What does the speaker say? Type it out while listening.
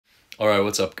Alright,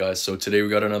 what's up guys? So today we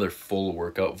got another full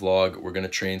workout vlog. We're gonna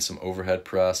train some overhead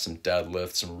press, some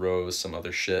deadlifts, some rows, some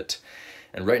other shit.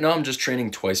 And right now I'm just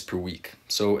training twice per week.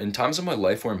 So in times of my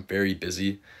life where I'm very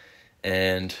busy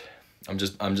and I'm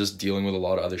just dealing with a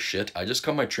lot of other shit, I just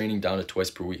cut my training down to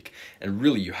twice per week. And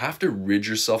really, you have to rid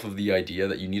yourself of the idea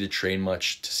that you need to train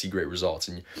much to see great results.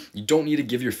 And you don't need to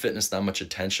give your fitness that much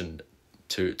attention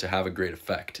to have a great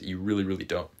effect. You really, really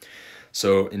don't.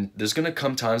 So there's going to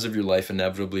come times of your life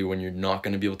inevitably when you're not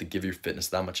going to be able to give your fitness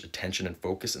that much attention and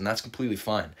focus, and that's completely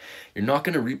fine. You're not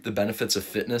going to reap the benefits of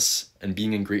fitness and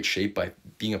being in great shape by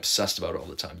being obsessed about it all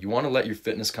the time. You want to let your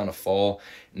fitness kind of fall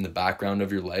in the background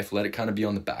of your life, let it kind of be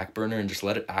on the back burner, and just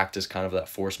let it act as kind of that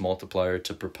force multiplier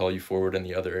to propel you forward in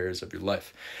the other areas of your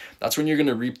life. That's when you're going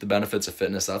to reap the benefits of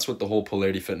fitness. That's what the whole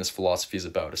Polarity fitness philosophy is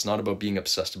about. It's not about being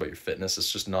obsessed about your fitness.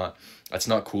 It's just not, that's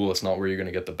not cool. It's not where you're going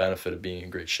to get the benefit of being in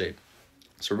great shape.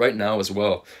 So right now as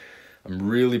well, I'm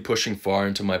really pushing far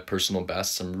into my personal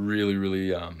bests. I'm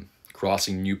really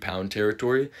crossing new pound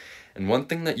territory. And one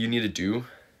thing that you need to do,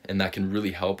 and that can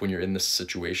really help when you're in this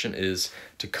situation, is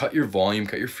to cut your volume,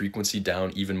 cut your frequency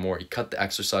down even more. You cut the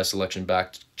exercise selection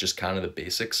back to just kind of the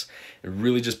basics, and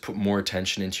really just put more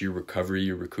attention into your recovery,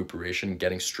 your recuperation,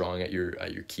 getting strong at your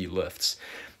key lifts.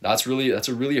 That's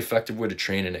a really effective way to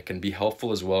train, and it can be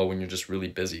helpful as well when you're just really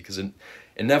busy, because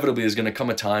inevitably there's going to come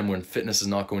a time when fitness is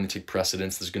not going to take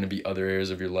precedence. There's going to be other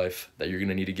areas of your life that you're going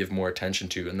to need to give more attention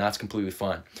to, and that's completely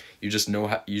fine. You just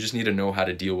need to know how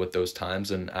to deal with those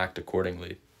times and act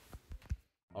accordingly.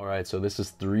 All right, so this is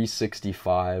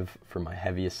 365 for my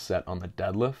heaviest set on the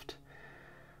deadlift.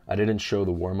 I didn't show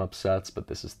the warm-up sets, but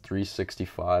this is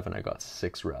 365 and I got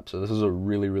 6 reps. So this is a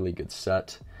really good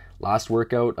set. Last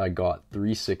workout, I got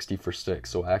 360 for 6,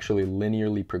 so I actually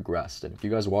linearly progressed. And if you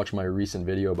guys watch my recent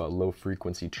video about low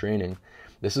frequency training,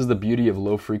 this is the beauty of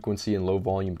low frequency and low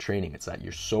volume training. It's that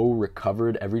you're so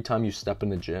recovered every time you step in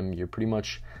the gym, you're pretty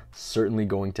much certainly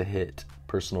going to hit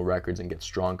personal records and get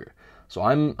stronger. So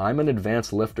I'm an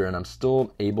advanced lifter, and I'm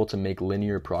still able to make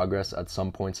linear progress at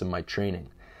some points in my training,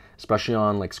 especially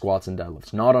on like squats and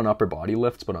deadlifts. Not on upper body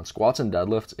lifts, but on squats and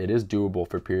deadlifts, it is doable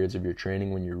for periods of your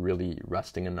training when you're really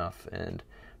resting enough and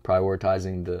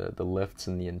prioritizing the lifts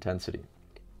and the intensity.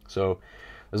 So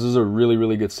this is a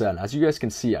really good set. And as you guys can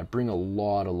see, I bring a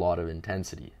lot of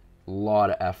intensity, a lot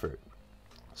of effort.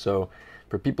 So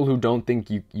for people who don't think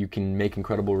you can make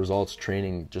incredible results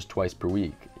training just twice per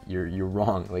week, you're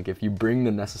wrong. Like, if you bring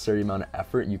the necessary amount of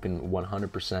effort, you can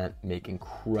 100% make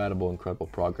incredible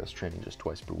progress training just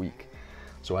twice per week.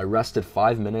 So I rested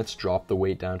 5 minutes, dropped the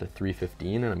weight down to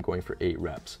 315, and I'm going for 8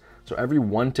 reps. So every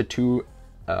 1 to 2,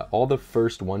 all the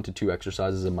first 1 to 2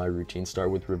 exercises in my routine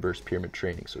start with reverse pyramid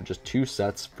training. So just 2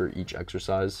 sets for each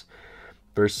exercise.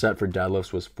 First set for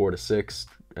deadlifts was 4 to 6,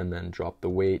 and then drop the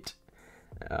weight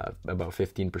about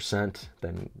 15%,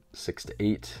 then 6 to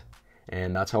 8.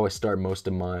 And that's how I start most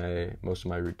of my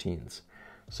routines.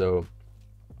 So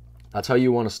that's how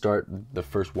you want to start the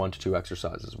first 1 to 2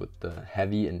 exercises, with the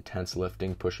heavy, intense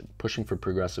lifting, pushing for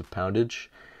progressive poundage,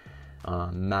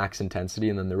 max intensity,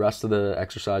 and then the rest of the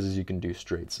exercises you can do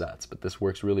straight sets. But this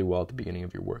works really well at the beginning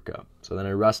of your workout. So then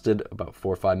I rested about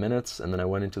 4 or 5 minutes, and then I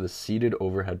went into the seated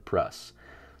overhead press.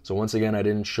 So once again, I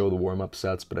didn't show the warm-up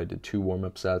sets, but I did 2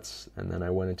 warm-up sets, and then I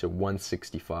went into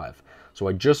 165. So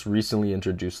I just recently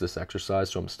introduced this exercise,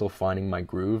 so I'm still finding my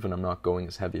groove, and I'm not going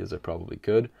as heavy as I probably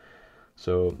could.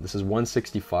 So this is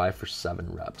 165 for 7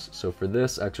 reps. So for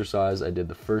this exercise, I did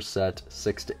the first set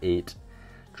 6 to 8,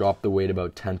 dropped the weight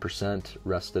about 10%,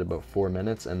 rested about 4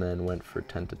 minutes, and then went for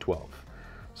 10 to 12.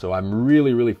 So I'm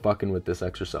really fucking with this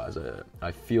exercise.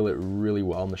 I feel it really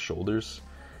well in the shoulders.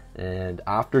 And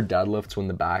after deadlifts, when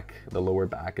the lower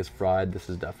back is fried, this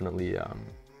is definitely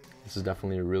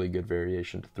a really good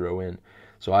variation to throw in.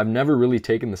 So I've never really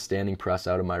taken the standing press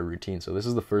out of my routine. So this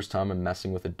is the first time I'm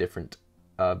messing with a different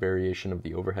variation of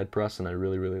the overhead press, and I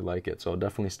really like it. So I'll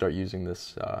definitely start using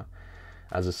this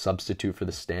as a substitute for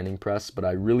the standing press. But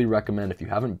I really recommend, if you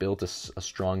haven't built a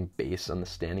strong base on the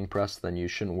standing press, then you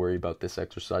shouldn't worry about this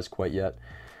exercise quite yet.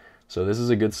 So this is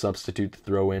a good substitute to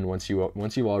throw in once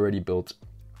you've already built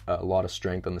a lot of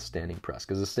strength on the standing press,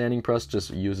 because the standing press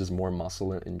just uses more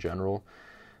muscle in general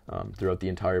throughout the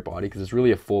entire body, because it's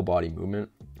really a full body movement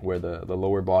where the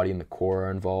lower body and the core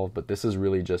are involved. But this is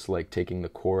really just like taking the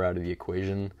core out of the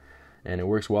equation, and it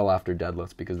works well after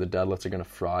deadlifts, because the deadlifts are going to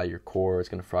fry your core, it's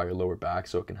going to fry your lower back,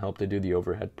 so it can help to do the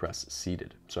overhead press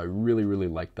seated. So I really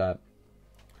like that.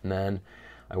 And then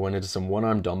I went into some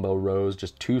one-arm dumbbell rows,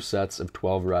 just 2 sets of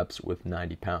 12 reps with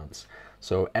 90 pounds.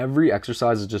 So every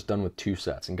exercise is just done with 2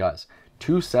 sets. And guys,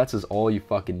 2 sets is all you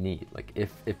fucking need. Like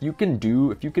if you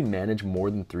can manage more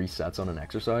than 3 sets on an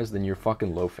exercise, then you're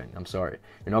fucking loafing. I'm sorry.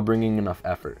 You're not bringing enough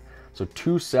effort. So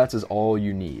 2 sets is all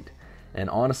you need. And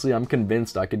honestly, I'm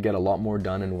convinced I could get a lot more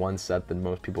done in 1 set than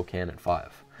most people can in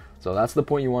 5. So that's the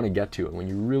point you want to get to. And when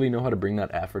you really know how to bring that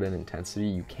effort and intensity,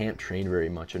 you can't train very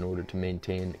much in order to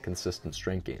maintain consistent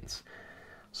strength gains.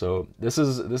 So this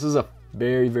is a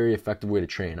very, very effective way to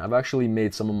train. I've actually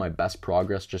made some of my best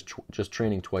progress just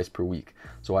training twice per week.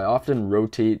 So I often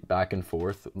rotate back and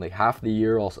forth. Like half the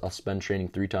year I'll spend training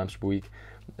 3 times per week,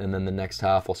 and then the next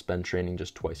half I'll spend training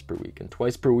just twice per week. And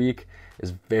twice per week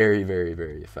is very, very,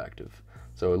 very effective.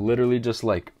 So literally just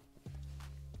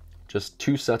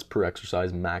 2 sets per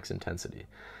exercise, max intensity.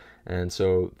 And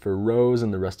so for rows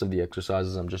and the rest of the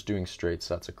exercises, I'm just doing straight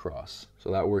sets across. So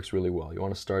that works really well. You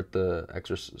want to start the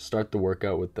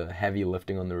workout with the heavy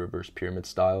lifting on the reverse pyramid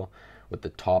style, with the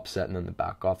top set and then the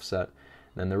back off set.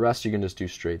 And then the rest you can just do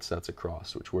straight sets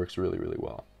across, which works really, really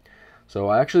well. So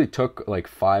I actually took like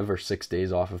 5 or 6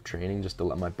 days off of training just to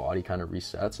let my body kind of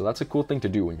reset. So that's a cool thing to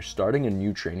do when you're starting a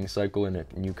new training cycle and a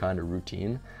new kind of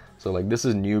routine. So like this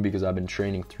is new because I've been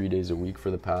training 3 days a week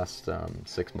for the past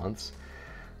 6 months.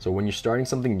 So when you're starting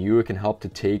something new, it can help to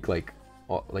take like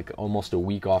almost a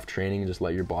week off training and just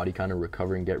let your body kind of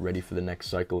recover and get ready for the next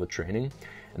cycle of training.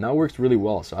 And that works really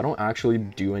well. So I don't actually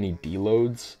do any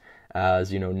deloads,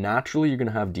 as you know, naturally you're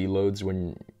gonna have deloads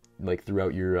when like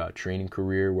throughout your training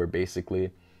career, where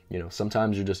basically, you know,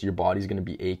 sometimes your body's gonna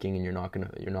be aching and you're not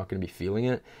gonna be feeling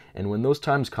it. And when those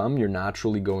times come, you're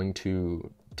naturally going to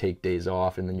take days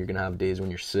off, and then you're gonna have days when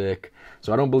you're sick.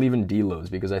 So I don't believe in deloads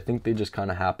because I think they just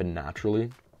kind of happen naturally.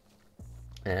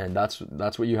 And that's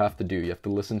what you have to do. You have to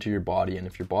listen to your body, and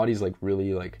if your body's like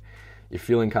really like you're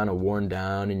feeling kind of worn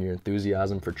down and your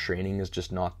enthusiasm for training is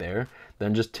just not there,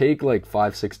 then just take like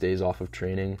 5-6 days off of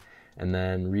training and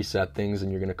then reset things,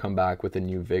 and you're going to come back with a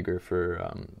new vigor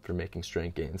for making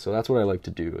strength gains. So that's what I like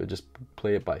to do. I just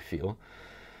play it by feel.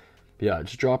 But yeah,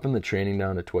 just dropping the training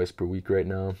down to twice per week right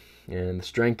now, and the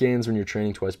strength gains when you're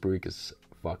training twice per week is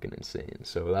fucking insane.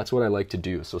 So that's what I like to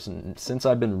do. So since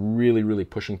I've been really, really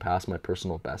pushing past my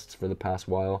personal bests for the past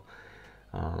while,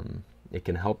 it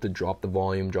can help to drop the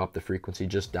volume, drop the frequency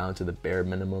just down to the bare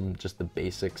minimum, just the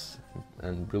basics,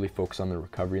 and really focus on the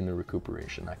recovery and the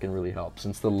recuperation. That can really help.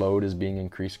 Since the load is being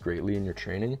increased greatly in your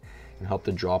training, it can help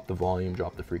to drop the volume,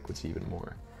 drop the frequency even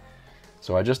more.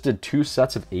 So I just did 2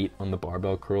 sets of 8 on the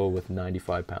barbell curl with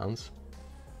 95 pounds.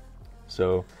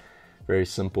 So very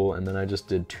simple. And then I just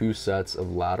did 2 sets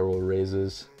of lateral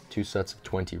raises, 2 sets of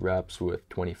 20 reps with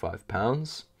 25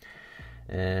 pounds.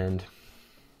 And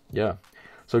yeah.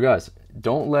 So guys,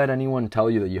 don't let anyone tell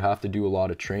you that you have to do a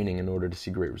lot of training in order to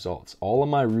see great results. All of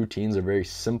my routines are very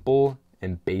simple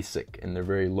and basic, and they're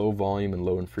very low volume and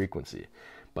low in frequency.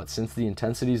 But since the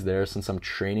intensity is there, since I'm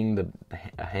training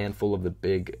a handful of the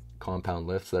big compound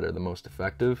lifts that are the most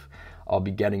effective, I'll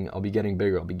be getting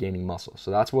bigger. I'll be gaining muscle.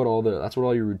 So that's what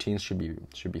all your routines should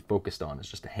be focused on. It's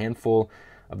just a handful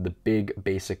of the big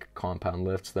basic compound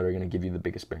lifts that are going to give you the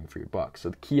biggest bang for your buck.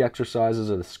 So the key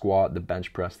exercises are the squat, the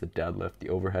bench press, the deadlift, the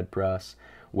overhead press,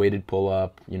 weighted pull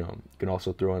up. You know, you can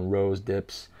also throw in rows,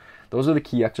 dips. Those are the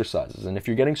key exercises. And if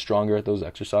you're getting stronger at those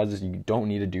exercises, you don't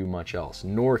need to do much else,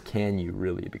 nor can you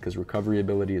really, because recovery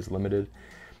ability is limited.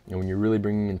 And when you're really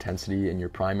bringing intensity and your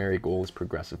primary goal is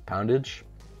progressive poundage,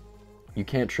 you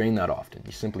can't train that often.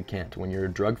 You simply can't. When you're a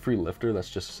drug-free lifter,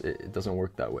 it doesn't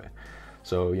work that way.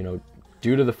 So, you know,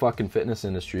 due to the fucking fitness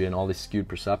industry and all these skewed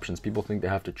perceptions, people think they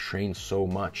have to train so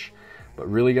much. But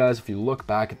really, guys, if you look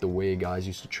back at the way guys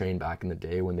used to train back in the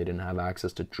day when they didn't have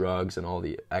access to drugs and all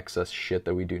the excess shit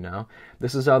that we do now,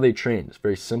 this is how they trained. It's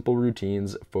very simple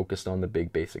routines focused on the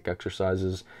big basic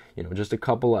exercises, you know, just a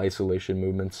couple of isolation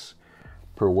movements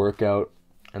per workout,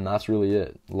 and that's really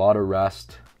it. A lot of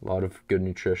rest, a lot of good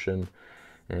nutrition,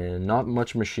 and not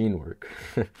much machine work.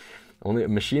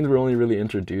 Machines were only really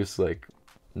introduced like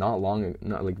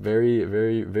very,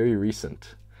 very, very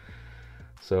recent.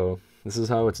 So this is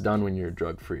how it's done when you're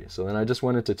drug free. So then I just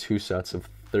went into 2 sets of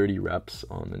 30 reps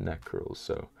on the neck curls.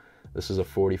 So this is a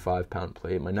 45-pound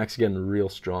plate. My neck's getting real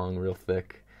strong, real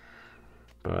thick.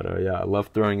 But yeah, I love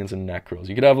throwing in some neck curls.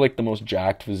 You could have like the most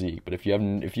jacked physique, but if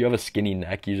you have a skinny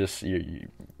neck, you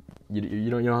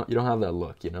don't have that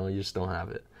look. You know, you just don't have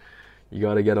it. You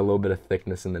got to get a little bit of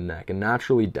thickness in the neck, and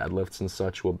naturally deadlifts and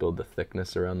such will build the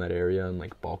thickness around that area and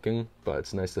like bulking. But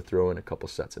it's nice to throw in a couple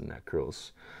sets of neck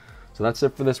curls. So that's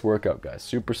it for this workout, guys.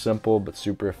 Super simple but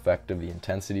super effective. The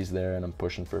intensity's there, and I'm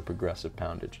pushing for progressive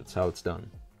poundage. That's how it's done.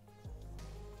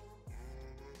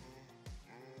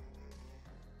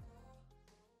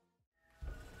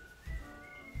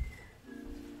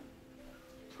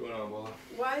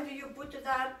 Why do you put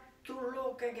that to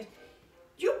look again?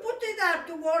 You put it that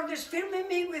toward is filming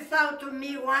me without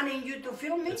me wanting you to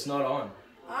film me? It's not on.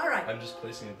 All right. I'm just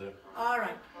placing it there. All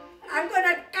right. I'm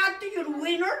gonna cut your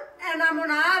wiener and I'm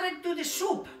gonna add it to the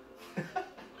soup.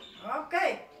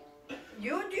 Okay.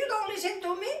 You don't listen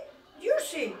to me? You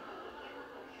see.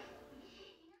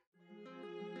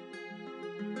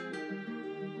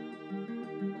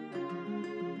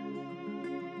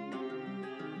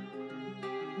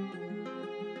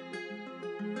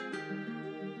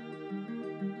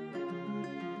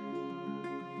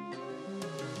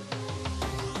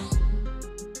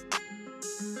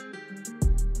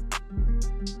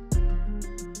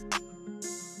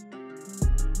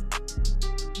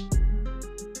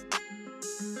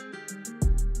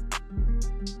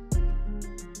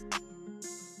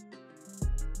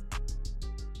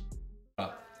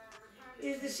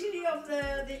 Is the city of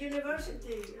the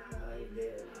university.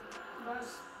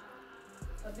 Was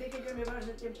a big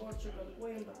university in Portugal,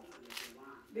 Coimbra.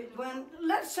 When,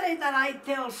 let's say that I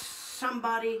tell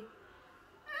somebody,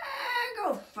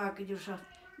 go fuck yourself,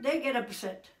 they get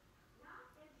upset.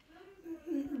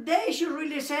 They should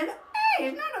really say, hey,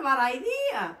 it's not a bad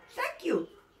idea, thank you,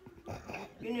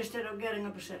 instead of getting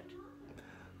upset.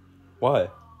 Why?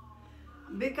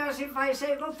 Because if I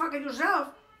say, go fuck yourself,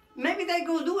 maybe they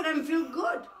go do it and feel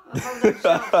good about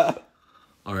themselves.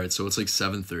 All right, so it's like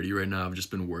 7:30 right now. I've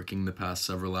just been working the past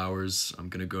several hours. I'm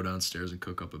gonna go downstairs and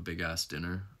cook up a big ass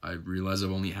dinner. I realize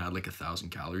I've only had like 1,000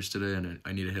 calories today and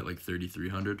I need to hit like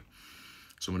 3,300.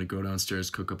 So I'm gonna go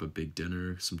downstairs, cook up a big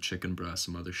dinner, some chicken breast,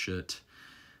 some other shit.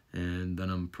 And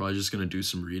then I'm probably just gonna do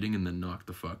some reading and then knock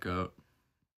the fuck out.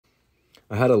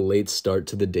 I had a late start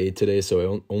to the day today, so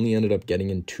I only ended up getting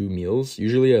in 2 meals.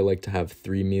 Usually I like to have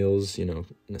 3 meals, you know,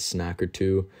 and a snack or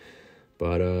 2.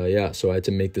 But yeah, so I had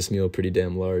to make this meal pretty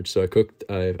damn large. So I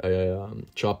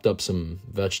chopped up some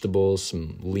vegetables,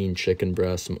 some lean chicken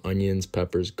breast, some onions,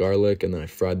 peppers, garlic, and then I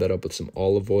fried that up with some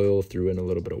olive oil, threw in a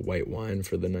little bit of white wine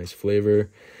for the nice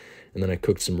flavor. And then I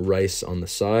cooked some rice on the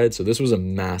side. So this was a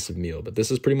massive meal, but this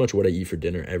is pretty much what I eat for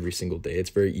dinner every single day.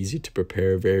 It's very easy to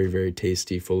prepare, very, very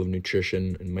tasty, full of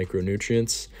nutrition and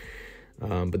micronutrients.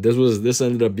 But this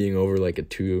ended up being over like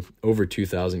over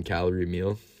 2,000 calorie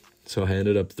meal. So I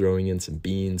ended up throwing in some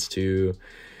beans too.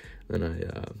 Then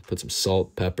I put some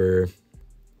salt, pepper.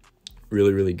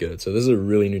 Really, really good. So this is a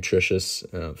really nutritious,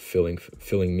 filling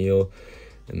meal.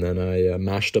 And then I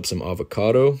mashed up some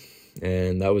avocado.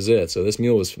 And that was it. So this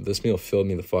meal filled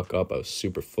me the fuck up. I was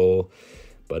super full,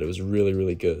 but it was really,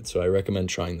 really good. So I recommend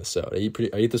trying this out. I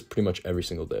eat this pretty much every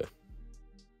single day.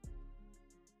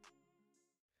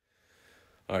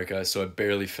 All right, guys. So I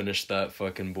barely finished that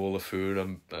fucking bowl of food.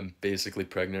 I'm basically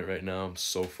pregnant right now. I'm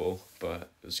so full,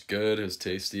 but it was good. It was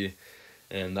tasty,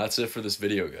 and that's it for this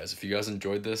video, guys. If you guys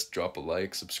enjoyed this, drop a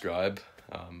like, subscribe.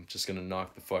 I'm just gonna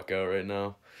knock the fuck out right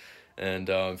now. And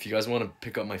if you guys want to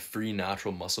pick up my free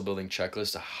natural muscle building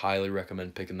checklist, I highly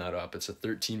recommend picking that up. It's a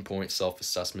 13-point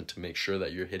self-assessment to make sure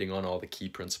that you're hitting on all the key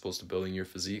principles to building your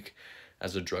physique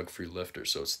as a drug-free lifter.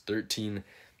 So it's 13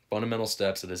 fundamental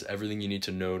steps that has everything you need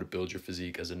to know to build your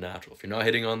physique as a natural. If you're not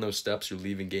hitting on those steps, you're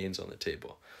leaving gains on the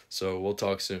table. So we'll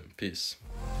talk soon. Peace.